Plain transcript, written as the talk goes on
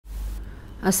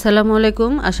আসসালামু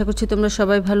আলাইকুম, আশা করছি তোমরা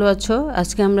সবাই ভালো আছো।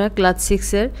 আজকে আমরা ক্লাস 6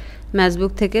 এর ম্যাথস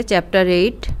বুক থেকে chapter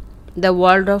 8 the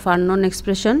world of unknown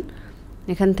expression,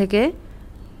 এখান থেকে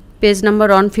পেজ নাম্বার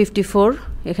 154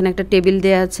 এখানে একটা টেবিল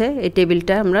দেয়া আছে। এই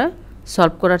টেবিলটা আমরা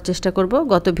সলভ করার চেষ্টা করব।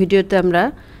 গত ভিডিওতে আমরা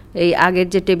এই আগের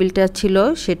যে টেবিলটা ছিল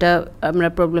সেটা আমরা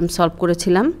প্রবলেম সলভ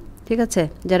করেছিলাম, ঠিক আছে?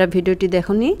 যারা ভিডিওটি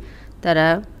দেখোনি তারা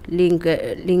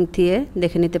লিংক দিয়ে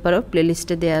দেখে নিতে পারো,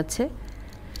 প্লেলিস্টে দেয়া আছে।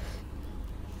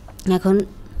 এখন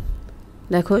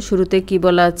দেখো শুরুতে কি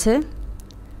বলা আছে,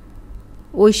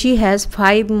 ঐশী হ্যাজ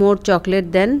 5 মোর চকলেট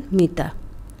দেন মিতা।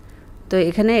 তো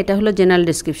এখানে এটা হলো জেনারেল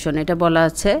ডেসক্রিপশন, এটা বলা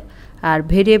আছে। আর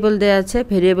ভেরিয়েবল দেয়া আছে।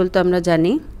 ভেরিয়েবল তো আমরা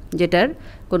জানি যেটার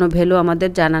কোনো ভ্যালু আমাদের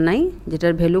জানা নাই,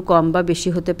 যেটার ভ্যালু কম বা বেশি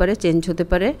হতে পারে, চেঞ্জ হতে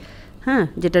পারে, হ্যাঁ,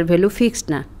 যেটার ভ্যালু ফিক্সড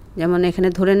না। যেমন এখানে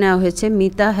ধরে নেওয়া হয়েছে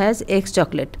মিতা হ্যাজ এক্স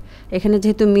চকলেট। এখানে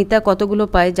যেহেতু মিতা কতগুলো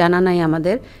পায় জানা নাই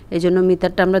আমাদের, এই জন্য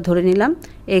মিতারটা আমরা ধরে নিলাম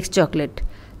এক্স চকলেট।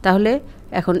 তাহলে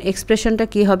এখন এক্সপ্রেশনটা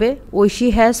কি হবে, ঐশী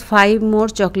হ্যাজ 5 মোর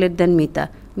চকলেট দেন মিতা।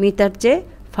 মিতার চেয়ে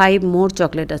 5 মোর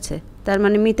চকলেট আছে, তার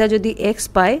মানে মিতা যদি এক্স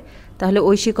পায় তাহলে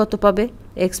ঐশী কত পাবে,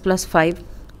 এক্স প্লাস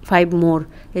 5 মোর।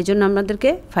 এই জন্য আমাদেরকে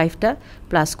 5টা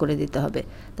প্লাস করে দিতে হবে।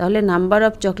 তাহলে number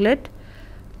of chocolate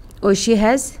Oishi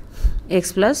has x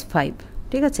plus 5,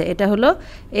 ঠিক আছে? এটা হলো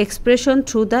expression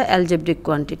through the algebraic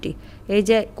quantity. এই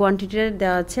যে কোয়ান্টিটিটা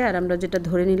দেওয়া আছে আর আমরা যেটা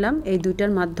ধরে নিলাম, এই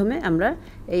দুইটার মাধ্যমে আমরা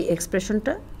এই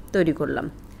এক্সপ্রেশনটা তৈরি করলাম।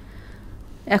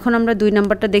 এখন আমরা 2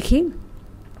 নাম্বারটা দেখি।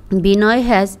 বিনয়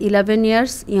has 11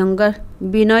 years younger,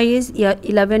 Binoy is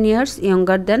 11 years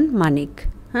younger দেন মানিক।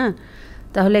 হ্যাঁ,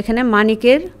 তাহলে এখানে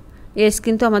মানিকের এজ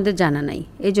কিন্তু আমাদের জানা নাই,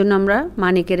 এই জন্য আমরা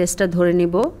মানিকের এজটা ধরে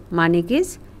নিব। মানিক ইজ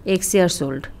এক্স ইয়ার্স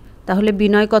ওল্ড। তাহলে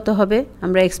বিনয় কত হবে,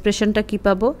 আমরা এক্সপ্রেশনটা কি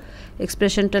পাবো?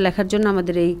 এক্সপ্রেশনটা লেখার জন্য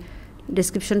আমাদের এই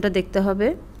ডেসক্রিপশনটা দেখতে হবে।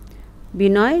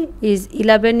 বিনয় ইজ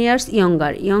 11 ইয়ার্স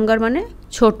ইয়ঙ্গার, ইয়ঙ্গার মানে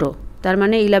ছোট, তার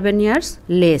মানে 11 ইয়ার্স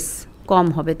লেস, কম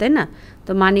হবে, তাই না?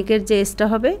 তো মানিকের যে এজটা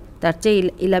হবে তার চেয়ে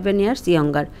 11 ইয়ার্স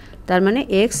ইয়ঙ্গার, তার মানে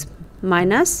এক্স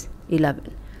মাইনাস 11।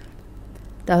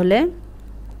 তাহলে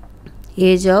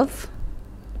age of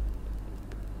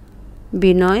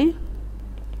Binoy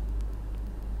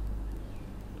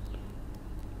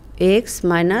x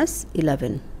minus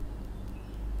 11,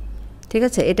 ঠিক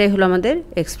আছে? এটাই হলো আমাদের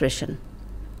এক্সপ্রেশন,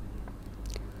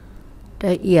 এটা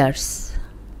ইয়ার্স।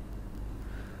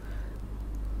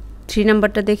 3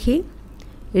 নাম্বারটা দেখি।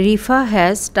 রিফা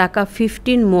হ্যাজ টাকা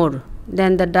 15 মোর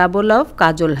দেন the double of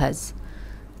Kajal has.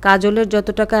 কাজলের যত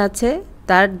টাকা আছে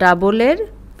তার ডাবলের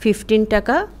 15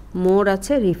 টাকা মোর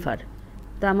আছে রিফার।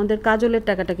 তা আমাদের কাজলের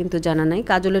টাকাটা কিন্তু জানা নাই,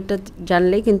 কাজলেরটা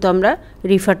জানলেই কিন্তু আমরা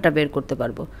রিফারটা বের করতে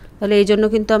পারবো। তাহলে এই জন্য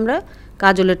কিন্তু আমরা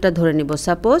কাজলেরটা ধরে নিব।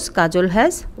 সাপোজ কাজল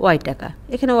হ্যাজ ওয়াই টাকা,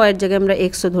 এখানে ওয়াইয়ের জায়গায় আমরা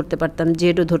এক্সও ধরতে পারতাম,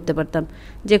 জেডও ধরতে পারতাম,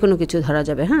 যে কোনো কিছু ধরা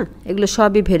যাবে। হ্যাঁ, এগুলো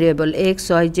সবই ভেরিয়েবল, এক্স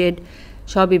ওয়াই জেড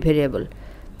সবই ভেরিয়েবল।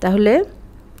 তাহলে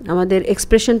আমাদের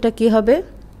এক্সপ্রেশনটা কি হবে,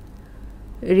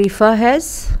 রিফা হ্যাজ,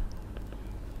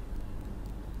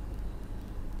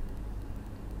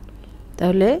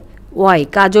 তাহলে ওয়াই,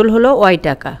 কাজল হলো ওয়াই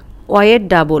টাকা, ওয়াইয়ের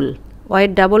ডাবল,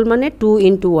 ওয়াইয়ের ডাবল মানে 2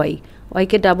 ইন্টু ওয়াই,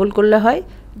 ওয়াইকে ডাবল করলে হয়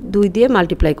 2 দিয়ে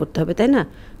মাল্টিপ্লাই করতে হবে, তাই না?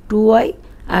 2y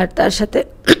আর তার সাথে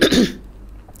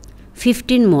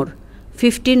 15 মোর,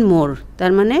 15 মোর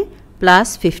তার মানে প্লাস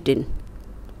 15,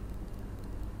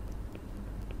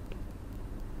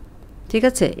 ঠিক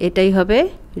আছে? এটাই হবে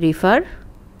রিফার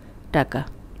টাকা।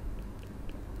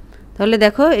 তাহলে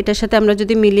দেখো এটার সাথে আমরা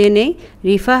যদি মিলিয়ে নেই,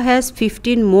 Rifa has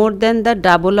 15 more then the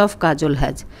double of Kajal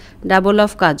has. Double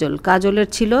of কাজল, কাজলের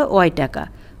ছিল ওয়াই টাকা,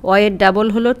 ওয়াইয়ের ডাবল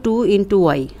হলো 2 ইন্টু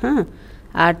ওয়াই, হ্যাঁ,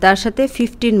 আর তার সাথে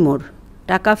 15 মোর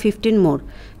টাকা, 15 মোর,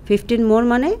 15 মোর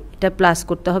মানে এটা প্লাস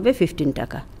করতে হবে 15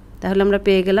 টাকা। তাহলে আমরা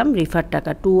পেয়ে গেলাম রিফার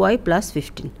টাকা 2y প্লাস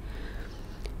 15।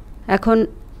 এখন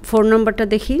 4 নম্বরটা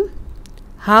দেখি।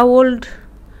 How old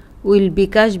will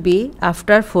bKash B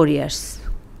after 4 years.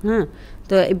 হ্যাঁ,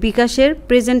 তো বিকাশের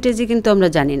প্রেজেন্টেজই কিন্তু আমরা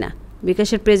জানি না,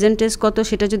 বিকাশের প্রেজেন্টেজ কত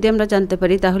সেটা যদি আমরা জানতে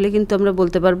পারি তাহলে কিন্তু আমরা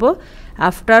বলতে পারবো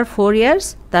আফটার 4 ইয়ার্স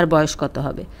তার বয়স কত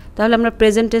হবে। তাহলে আমরা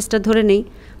প্রেজেন্টেজটা ধরে নিই।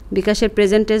 বিকাশের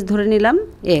প্রেজেন্টেজ ধরে নিলাম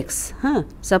এক্স। হ্যাঁ,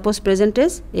 সাপোজ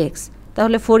প্রেজেন্টেজ এক্স,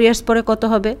 তাহলে 4 ইয়ার্স পরে কত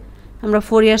হবে, আমরা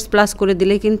 4 ইয়ার্স প্লাস করে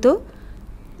দিলেই কিন্তু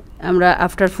আমরা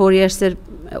আফটার 4 ইয়ার্সের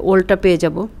ওল্ডটা পেয়ে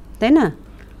যাব, তাই না?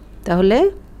 তাহলে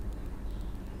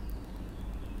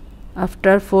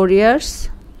after 4 years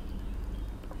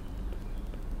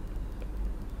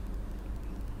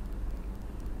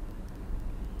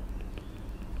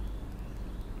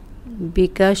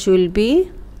bKash will be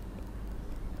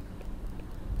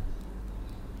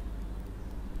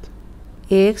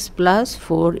x plus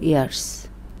 4 years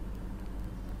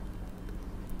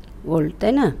old,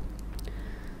 তাই না?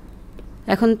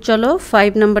 এখন চলো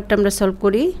 5 নাম্বারটা আমরা সলভ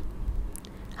করি।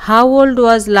 How old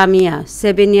was Lamia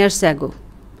 7 years ago?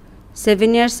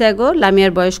 7 years ago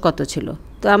লামিয়ার বয়স কত ছিল?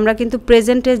 তো আমরা কিন্তু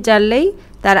প্রেজেন্টে জানলেই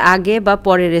তার আগে বা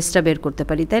পরে রেসটা বের করতে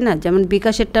পারি, তাই না? যেমন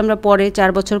বিকাশেরটা আমরা পরে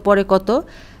 4 বছর পরে কত,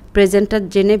 প্রেজেন্টটা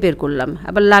জেনে বের করলাম।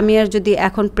 আবার লামিয়ার যদি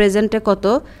এখন প্রেজেন্টে কত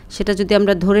সেটা যদি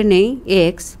আমরা ধরে নেই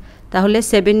এক্স, তাহলে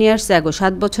 7 years ago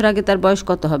 7 বছর আগে তার বয়স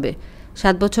কত হবে?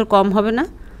 7 বছর কম হবে না?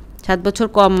 7 বছর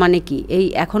কম মানে কি, এই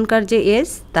এখনকার যে এজ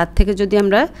তার থেকে যদি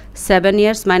আমরা 7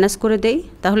 years মাইনাস করে দেই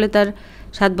তাহলে তার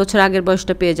 7 বছর আগের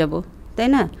বয়সটা পেয়ে যাব, তাই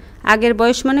না? আগের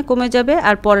বয়স মানে কমে যাবে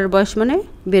আর পরের বয়স মানে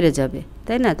বেড়ে যাবে,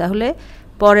 তাই না? তাহলে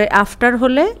পরের আফটার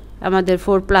হলে আমাদের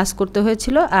 4 প্লাস করতে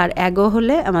হয়েছিল, আর অ্যাগো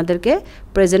হলে আমাদেরকে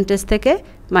প্রেজেন্টেজ থেকে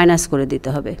মাইনাস করে দিতে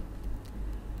হবে।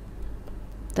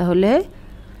 তাহলে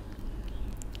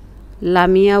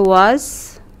লামিয়া ওয়াজ,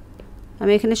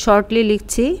 আমি এখানে শর্টলি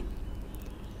লিখছি,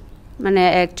 মানে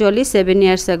অ্যাকচুয়ালি 7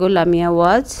 years ago লামিয়া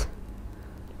ওয়াজ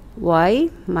y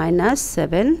minus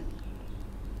 7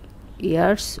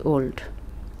 years old.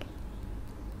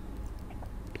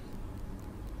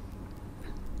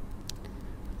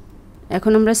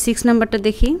 এখন আমরা 6 নাম্বারটা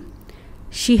দেখি।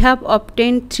 Shihab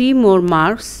obtained 3 more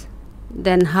marks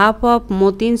than half of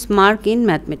মতিন's mark in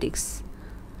mathematics.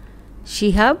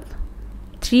 Shihab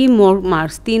 3 more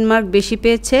marks 3 mark বেশি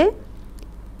পেয়েছে,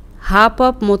 half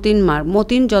of Matin mark,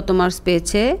 Matin যত মার্কস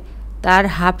পেয়েছে তার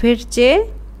হাফের চেয়ে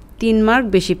 3 মার্ক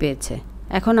বেশি পেয়েছে।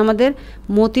 এখন আমাদের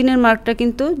মতিনের মার্কটা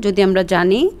কিন্তু যদি আমরা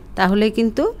জানি তাহলে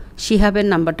কিন্তু শিহাবের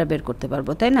নাম্বারটা বের করতে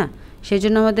পারবো, তাই না? সেই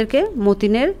জন্য আমাদেরকে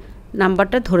মতিনের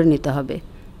নাম্বারটা ধরে নিতে হবে।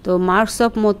 তো মার্কস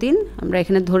অফ মতিন আমরা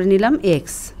এখানে ধরে নিলাম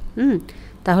এক্স।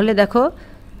 তাহলে দেখো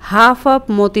হাফ অফ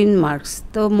মতিন মার্কস,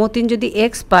 তো মতিন যদি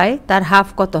এক্স পায় তার হাফ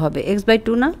কত হবে?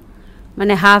 x/2 না,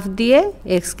 মানে হাফ দিয়ে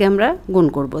এক্সকে আমরা গুণ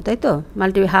করব, তাই তো?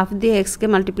 হাফ দিয়ে এক্সকে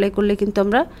মাল্টিপ্লাই করলে কিন্তু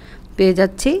আমরা পেয়ে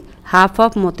যাচ্ছি হাফ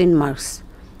অফ মতিন মার্কস,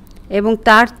 এবং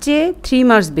তার চেয়ে 3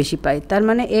 মার্কস বেশি পাই, তার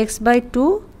মানে x/2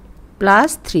 প্লাস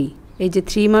 3, এই যে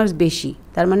 3 মার্কস বেশি,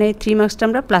 তার মানে এই 3 মার্কসটা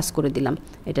আমরা প্লাস করে দিলাম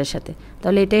এটার সাথে,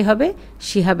 তাহলে এটাই হবে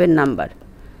শিহাবের নাম্বার।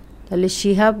 তাহলে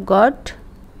Shihab goat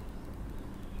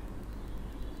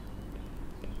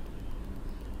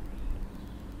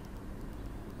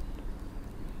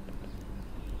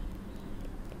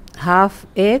half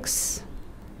x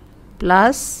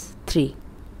plus 3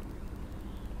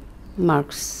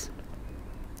 marks.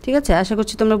 ঠিক আছে, আশা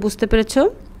করছি তোমরা বুঝতে পেরেছো।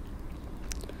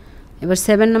 এবার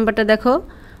 7 নাম্বারটা দেখো।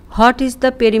 What is the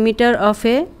perimeter of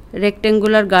A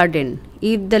rectangular garden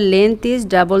if the length is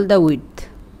double the width?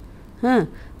 হ্যাঁ,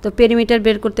 তো পেরিমিটার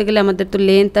বের করতে গেলে আমাদের তো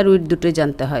লেন্থ আর উইডথ দুটোই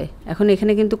জানতে হয়। এখন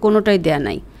এখানে কিন্তু কোনোটাই দেয়া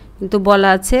নাই, কিন্তু বলা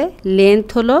আছে লেন্থ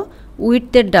হলো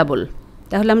উইডথের ডাবল।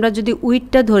 তাহলে আমরা যদি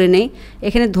উইডথটা ধরে নেই,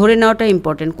 এখানে ধরে নেওয়াটা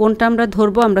ইম্পর্টেন্ট, কোনটা আমরা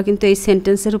ধরবো আমরা কিন্তু এই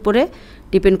সেন্টেন্সের উপরে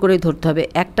ডিপেন্ড করে ধরতে হবে।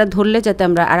 একটা ধরলে যাতে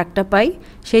আমরা আর একটা পাই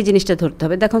সেই জিনিসটা ধরতে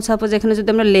হবে। দেখুন সাপোজ এখানে যদি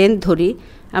আমরা লেন্থ ধরি,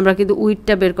 আমরা কিন্তু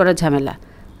উইডথটা বের করা ঝামেলা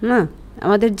না।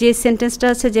 আমাদের যে সেন্টেন্সটা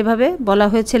আছে যেভাবে বলা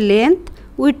হয়েছে লেন্থ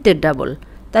উইডথের ডাবল,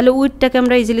 তাহলে উইডথটাকে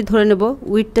আমরা ইজিলি ধরে নেব।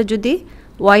 উইডথটা যদি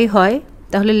ওয়াই হয়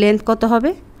তাহলে লেন্থ কত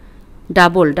হবে?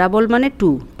 ডাবল, ডাবল মানে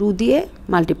 2 দিয়ে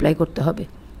মাল্টিপ্লাই করতে হবে,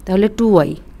 তাহলে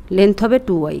 2y, লেন্থ হবে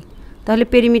 2y। তাহলে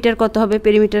পেরিমিটার কত হবে?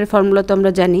 পেরিমিটারের ফর্মুলা তো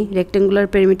আমরা জানি, রেক্টেঙ্গুলার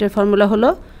পেরিমিটার ফর্মুলা হলো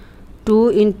 2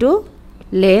 ইন্টু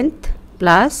লেন্থ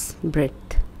প্লাস ব্রেডথ,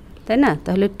 তাই না?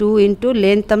 তাহলে 2 ইন্টু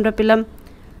লেন্থ আমরা পেলাম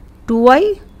 2y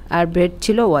আর ব্রেডথ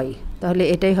ছিল y, তাহলে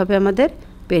এটাই হবে আমাদের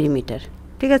পেরিমিটার।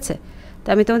 ঠিক আছে, তো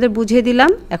আমি তোমাদের বুঝিয়ে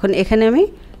দিলাম। এখন এখানে আমি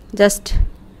জাস্ট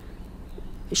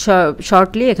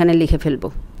শর্টলি এখানে লিখে ফেলবো,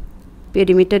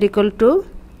 perimeter equal to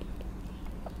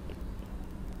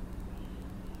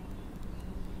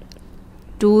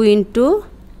 2 into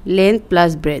length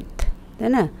plus breadth, তাই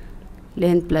না?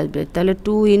 লেন্থ প্লাস ব্রেডথ, তাহলে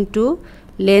 2 ইন্টু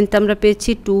লেন্থ আমরা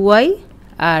পেয়েছি 2y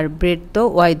আর ব্রেডথ তো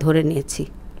y ধরে নিয়েছি।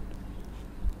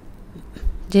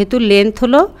 যেহেতু লেন্থ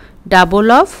হলো ডাবল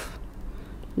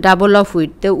অফ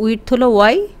উইডথ, তো উইডথ হলো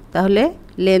y, তাহলে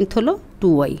লেন্থ হলো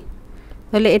 2y।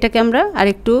 তাহলে এটাকে আমরা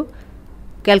আরেকটু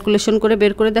ক্যালকুলেশন করে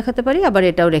বের করে দেখাতে পারি, আবার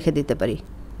এটাও রেখে দিতে পারি।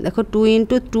 দেখো 2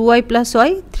 into 2y plus y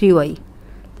 3y,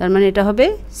 তার মানে এটা হবে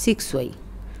 6y।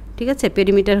 ঠিক আছে,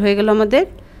 পেরিমিটার হয়ে গেল আমাদের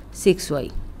 6y।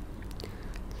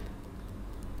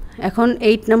 এখন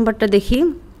 8 নাম্বারটা দেখি।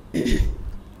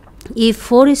 If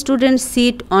 4 students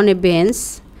sit on a bench,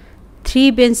 3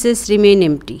 benches remain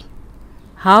empty,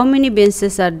 how many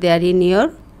benches are there in your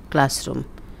classroom?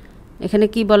 এখানে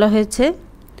কি বলা হয়েছে?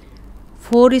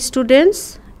 4 স্টুডেন্টস,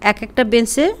 একটা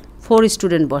বেঞ্চে 4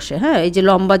 স্টুডেন্ট বসে। হ্যাঁ, এই যে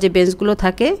লম্বা যে বেঞ্চগুলো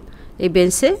থাকে এই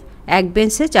বেঞ্চে, এক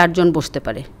বেঞ্চে 4 জন বসতে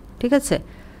পারে। ঠিক আছে,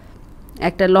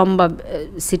 একটা লম্বা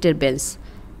সিটের বেঞ্চ।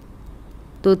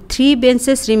 তো 3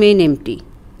 benches remain empty,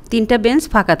 3টা বেঞ্চ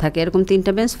ফাঁকা থাকে, এরকম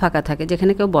 3টা বেঞ্চ ফাঁকা থাকে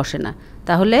যেখানে কেউ বসে না।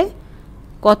 তাহলে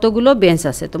কতগুলো বেঞ্চ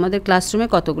আছে, তোমাদের ক্লাসরুমে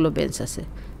কতগুলো বেঞ্চ আছে।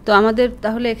 তো আমাদের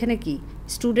তাহলে এখানে কি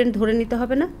স্টুডেন্ট ধরে নিতে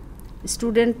হবে না?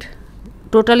 স্টুডেন্ট,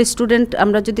 টোটাল স্টুডেন্ট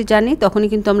আমরা যদি জানি তখনই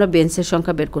কিন্তু আমরা বেঞ্চের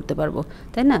সংখ্যা বের করতে পারবো,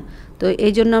 তাই না? তো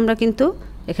এই জন্য আমরা কিন্তু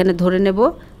এখানে ধরে নেব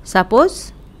suppose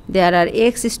there R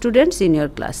x students in your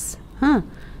class. হ্যাঁ,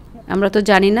 আমরা তো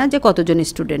জানি না যে কতজন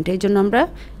স্টুডেন্ট, এই জন্য আমরা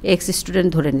এক্স স্টুডেন্ট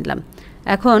ধরে নিলাম।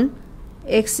 এখন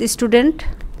এক্স স্টুডেন্ট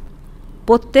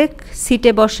প্রত্যেক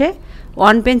সিটে বসে,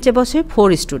 ওয়ান বেঞ্চে বসে 4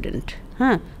 স্টুডেন্ট।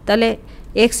 হ্যাঁ, তাহলে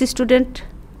এক্স স্টুডেন্ট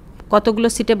কতগুলো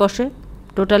সিটে বসে?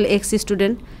 টোটাল এক্স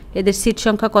স্টুডেন্ট, এদের সিট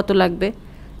সংখ্যা কত লাগবে?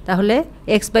 তাহলে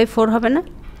x/4 হবে না?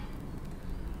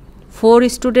 4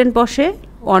 স্টুডেন্ট বসে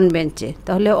ওয়ান বেঞ্চে,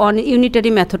 তাহলে অন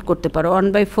ইউনিটারি মেথড করতে পারো।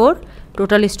 1/4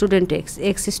 টোটাল স্টুডেন্ট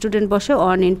এক্স স্টুডেন্ট বসে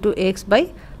 1 ×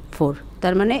 x/4,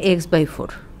 তার মানে x/4,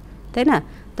 তাই না?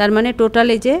 তার মানে টোটাল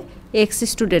এই যে এক্স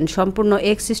স্টুডেন্ট, সম্পূর্ণ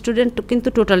এক্স স্টুডেন্ট কিন্তু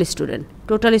টোটাল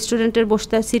স্টুডেন্টের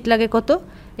বসতে সিট লাগে কত?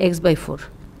 x/4,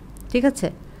 ঠিক আছে,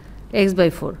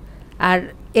 x/4। আর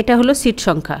এটা হলো সিট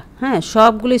সংখ্যা। হ্যাঁ,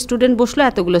 সবগুলো স্টুডেন্ট বসলো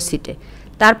এতগুলো সিটে,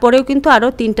 তারপরেও কিন্তু আরও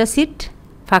 3টা সিট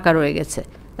ফাঁকা রয়ে গেছে।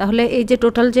 তাহলে এই যে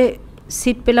টোটাল যে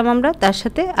সিট পেলাম আমরা, তার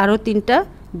সাথে আরও 3টা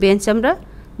বেঞ্চ আমরা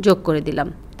যোগ করে দিলাম,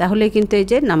 তাহলে কিন্তু এই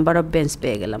যে নাম্বার অফ বেঞ্চ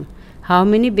পেয়ে গেলাম। How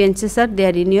many benches R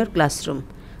there in your classroom?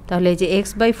 তাহলে এই যে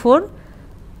x/4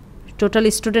 টোটাল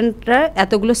স্টুডেন্টরা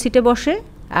এতগুলো সিটে বসে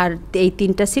আর এই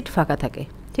 3টা সিট ফাঁকা থাকে,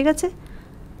 ঠিক আছে?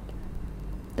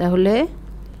 তাহলে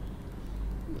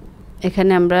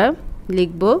এখানে আমরা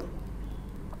লিখব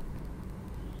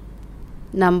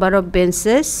number of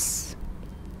benches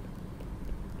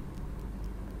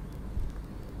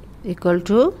equal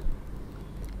to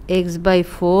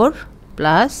x/4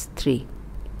 + 3,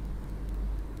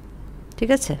 ঠিক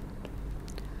আছে?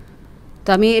 তো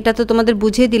আমি এটা তো তোমাদের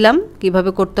বুঝিয়ে দিলাম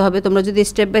কিভাবে করতে হবে। তোমরা যদি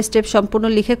স্টেপ বাই স্টেপ সম্পূর্ণ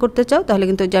লিখে করতে চাও তাহলে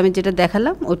কিন্তু যে আমি যেটা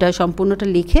দেখালাম ওটা সম্পূর্ণটা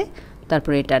লিখে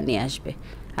তারপরে এটা নিয়ে আসবে।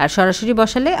 আর সরাসরি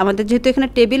বসালে আমাদের যেহেতু এখানে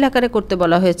টেবিল আকারে করতে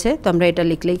বলা হয়েছে, তো আমরা এটা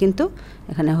লিখলেই কিন্তু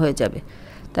এখানে হয়ে যাবে।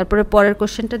 তারপরে পরের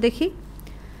কোশ্চেনটা দেখি।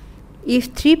 If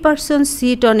 3 persons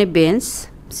sit on a bench,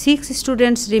 6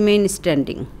 students remain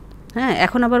standing. হ্যাঁ,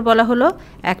 এখন আবার বলা হলো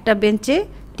একটা বেঞ্চে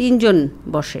 3 জন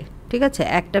বসে, ঠিক আছে,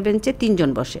 একটা বেঞ্চে 3 জন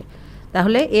বসে।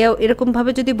 তাহলে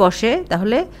এরকমভাবে যদি বসে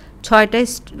তাহলে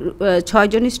 6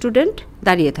 জন স্টুডেন্ট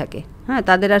দাঁড়িয়ে থাকে। হ্যাঁ,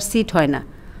 তাদের আর সিট হয় না।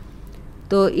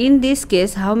 তো in this case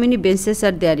how many benches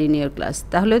R there in your class?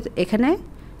 তাহলে এখানে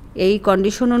এই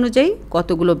কন্ডিশন অনুযায়ী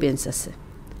কতগুলো বেঞ্চ আছে?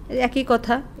 একই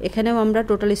কথা, এখানেও আমরা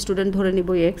টোটাল স্টুডেন্ট ধরে নিব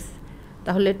এক্স।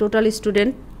 তাহলে টোটাল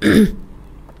স্টুডেন্ট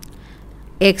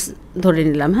এক্স ধরে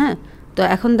নিলাম। হ্যাঁ, তো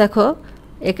এখন দেখো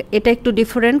এটা একটু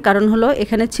ডিফারেন্ট, কারণ হলো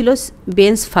এখানে ছিল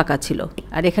বেঞ্চ ফাঁকা ছিল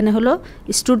আর এখানে হলো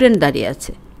স্টুডেন্ট দাঁড়িয়ে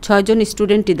আছে, 6 জন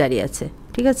স্টুডেন্টই দাঁড়িয়ে আছে,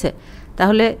 ঠিক আছে?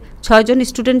 তাহলে 6 জন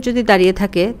স্টুডেন্ট যদি দাঁড়িয়ে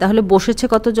থাকে তাহলে বসেছে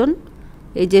কতজন?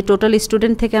 এই যে টোটাল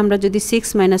স্টুডেন্ট থেকে আমরা যদি 6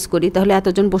 মাইনাস করি তাহলে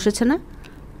এতজন বসেছে না,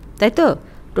 তাই তো?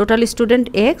 টোটাল স্টুডেন্ট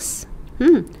এক্স,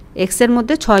 এক্সের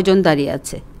মধ্যে 6 জন দাঁড়িয়ে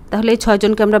আছে, তাহলে এই 6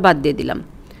 জনকে আমরা বাদ দিয়ে দিলাম।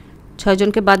 6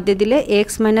 জনকে বাদ দিয়ে দিলে x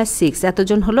 - 6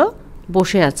 এতজন হলো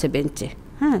বসে আছে বেঞ্চে।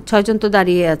 হ্যাঁ, 6 জন তো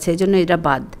দাঁড়িয়ে আছে, এই জন্য এটা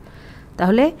বাদ।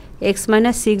 তাহলে x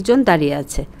 - 6 জন দাঁড়িয়ে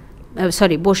আছে,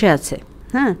 বসে আছে।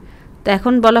 হ্যাঁ, তো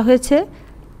এখন বলা হয়েছে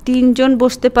 3 জন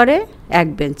বসতে পারে এক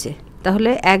বেঞ্চে, তাহলে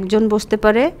একজন বসতে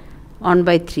পারে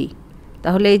 1/3।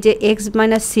 তাহলে এই যে x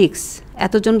 - 6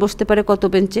 এতজন বসতে পারে কত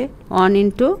বেঞ্চে? 1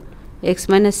 × x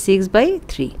 -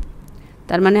 6/3।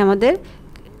 তার মানে আমাদের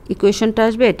ইকুয়েশনটা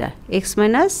আসবে এটা x -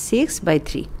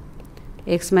 6/3,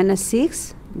 x -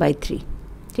 6/3,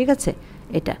 ঠিক আছে?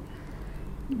 এটা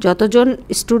যতজন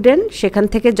স্টুডেন্ট সেখান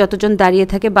থেকে যতজন দাঁড়িয়ে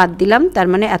থাকে বাদ দিলাম, তার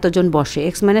মানে এতজন বসে,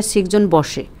 x - 6 জন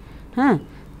বসে। হ্যাঁ,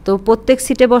 তো প্রত্যেক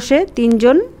সিটে বসে 3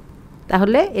 জন,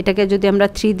 তাহলে এটাকে যদি আমরা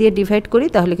 3 দিয়ে ডিভাইড করি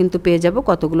তাহলে কিন্তু পেয়ে যাব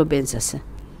কতগুলো বেঞ্চ আছে।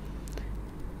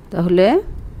 তাহলে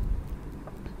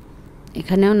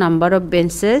এখানেও নাম্বার অফ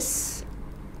বেঞ্চেস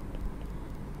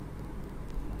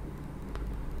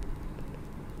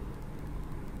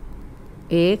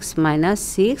x -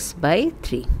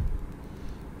 6/3।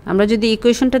 আমরা যদি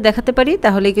ইকুয়েশনটা দেখাতে পারি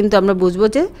তাহলে কিন্তু আমরা বুঝবো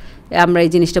যে আমরা এই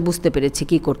জিনিসটা বুঝতে পেরেছি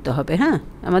কি করতে হবে। হ্যাঁ,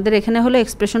 আমাদের এখানে হলো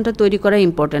এক্সপ্রেশনটা তৈরি করা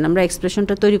ইম্পর্টেন্ট, আমরা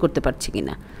এক্সপ্রেশনটা তৈরি করতে পারছি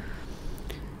কিনা,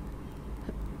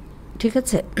 ঠিক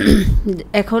আছে?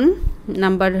 এখন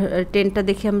নাম্বার 10টা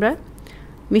দেখি আমরা।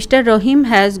 মিস্টার রহিম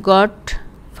হ্যাজ গট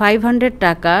 500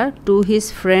 টাকা to his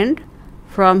friend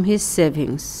from his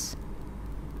savings.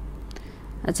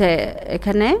 আচ্ছা,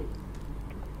 এখানে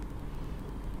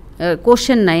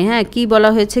কোশ্চেন নাই। হ্যাঁ, কি বলা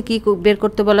হয়েছে, কি বের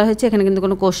করতে বলা হয়েছে, এখানে কিন্তু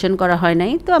কোনো কোশ্চেন করা হয়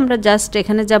নাই। তো আমরা জাস্ট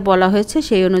এখানে যা বলা হয়েছে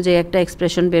সেই অনুযায়ী একটা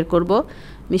এক্সপ্রেশন বের করব।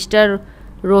 মিস্টার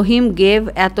রহিম গেভ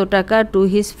এত টাকা to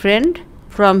his friend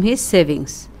from his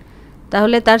savings,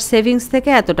 তাহলে তার সেভিংস থেকে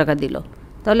এত টাকা দিল।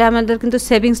 তাহলে আমাদের কিন্তু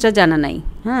সেভিংসটা জানা নাই।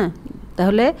 হ্যাঁ,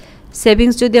 তাহলে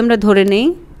সেভিংস যদি আমরা ধরে নেই,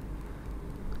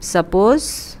 suppose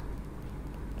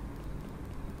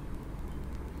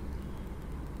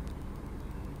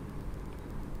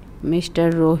mister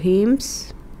Rahim's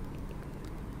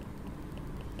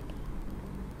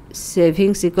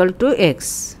savings equal to x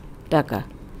টাকা,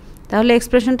 তাহলে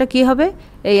এক্সপ্রেশনটা কি হবে?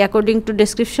 এই অ্যাকর্ডিং টু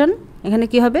ডেসক্রিপশন এখানে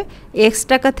কি হবে? এক্স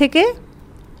টাকা থেকে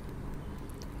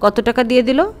কত টাকা দিয়ে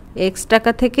দিল? এক্স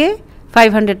টাকা থেকে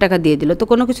 500 টাকা দিয়ে দিল। তো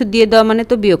কোনো কিছু দিয়ে দেওয়া মানে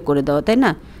তো বিয়োগ করে দেওয়া, তাই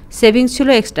না? সেভিংস ছিল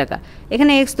এক্স টাকা,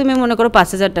 এখানে এক্স তুমি মনে করো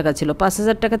 5000 টাকা ছিল,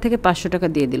 5000 টাকা থেকে 500 টাকা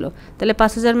দিয়ে দিল, তাহলে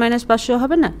 5000 মাইনাস 500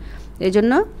 হবে না? এই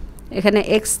জন্য এখানে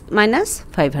এক্স মাইনাস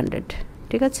 500,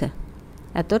 ঠিক আছে?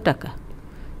 এত টাকা।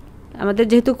 আমাদের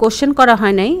যেহেতু কোশ্চেন করা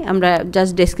হয় নাই, আমরা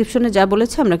জাস্ট ডেসক্রিপশনে যা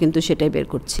বলেছে আমরা কিন্তু সেটাই বের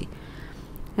করছি।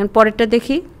 এখন পরেরটা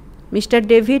দেখি। Mister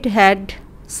David had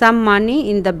some money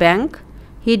in the bank,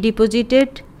 he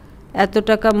deposited এত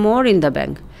টাকা more in the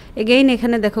bank. Again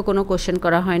এখানে দেখো কোনো কোশ্চেন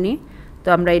করা হয়নি, তো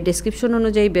আমরা এই ডেসক্রিপশন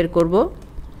অনুযায়ী বের করব।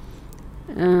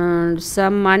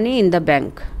 সাম মানি ইন দ্য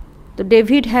ব্যাঙ্ক, তো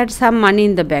David had some money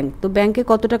in the bank, তো ব্যাঙ্কে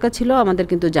কত টাকা ছিল আমাদের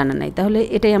কিন্তু জানা নাই, তাহলে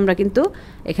এটাই আমরা কিন্তু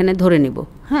এখানে ধরে নিব।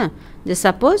 হ্যাঁ, যে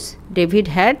সাপোজ ডেভিড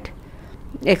হ্যাড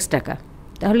এক্স টাকা,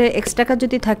 তাহলে এক্স টাকা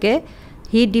যদি থাকে,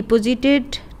 হি ডিপোজিটেড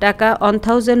টাকা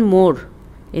 1000 মোর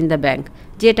ইন দ্য ব্যাঙ্ক,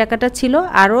 যে টাকাটা ছিল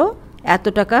আরও এত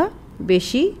টাকা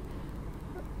বেশি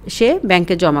সে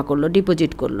ব্যাংকে জমা করলো,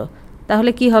 ডিপোজিট করলো।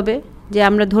 তাহলে কি হবে? যে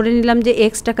আমরা ধরে নিলাম যে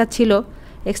এক্স টাকা ছিল,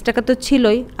 এক্স টাকা তো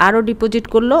ছিলই, আরও ডিপোজিট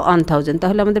করলো 1000,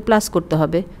 তাহলে আমাদের প্লাস করতে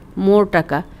হবে মোর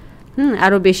টাকা,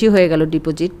 আরও বেশি হয়ে গেল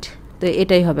ডিপোজিট। তো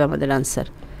এটাই হবে আমাদের আনসার,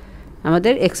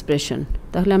 আমাদের এক্সপ্রেশন।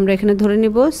 তাহলে আমরা এখানে ধরে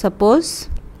নিব suppose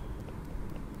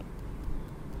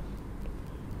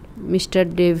mister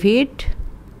David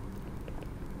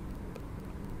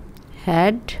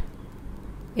had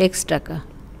x টাকা,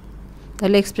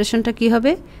 তাহলে এক্সপ্রেশনটা কি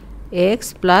হবে? এক্স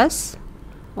প্লাস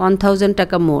 1000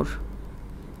 টাকা মোর,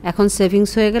 এখন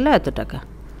সেভিংস হয়ে গেল এত টাকা।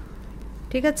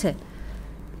 ঠিক আছে,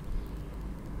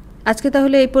 আজকে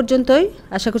তাহলে এই পর্যন্তই।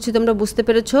 আশা করছি তোমরা বুঝতে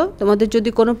পেরেছো। তোমাদের যদি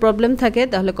কোনো প্রবলেম থাকে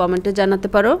তাহলে কমেন্টে জানাতে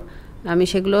পারো, আমি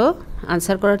সেগুলো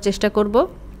আনসার করার চেষ্টা করব।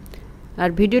 আর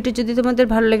ভিডিওটি যদি তোমাদের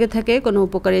ভালো লেগে থাকে, কোনো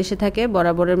উপকারে এসে থাকে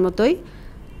বরাবরের মতোই,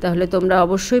 তাহলে তোমরা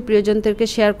অবশ্যই প্রিয়জনদেরকে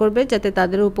শেয়ার করবে যাতে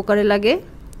তাদেরও উপকারে লাগে।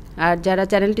 আর যারা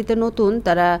চ্যানেলটিতে নতুন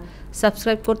তারা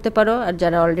সাবস্ক্রাইব করতে পারো, আর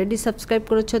যারা অলরেডি সাবস্ক্রাইব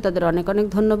করেছো তাদের অনেক অনেক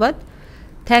ধন্যবাদ।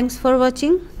 Thanks for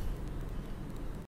watching.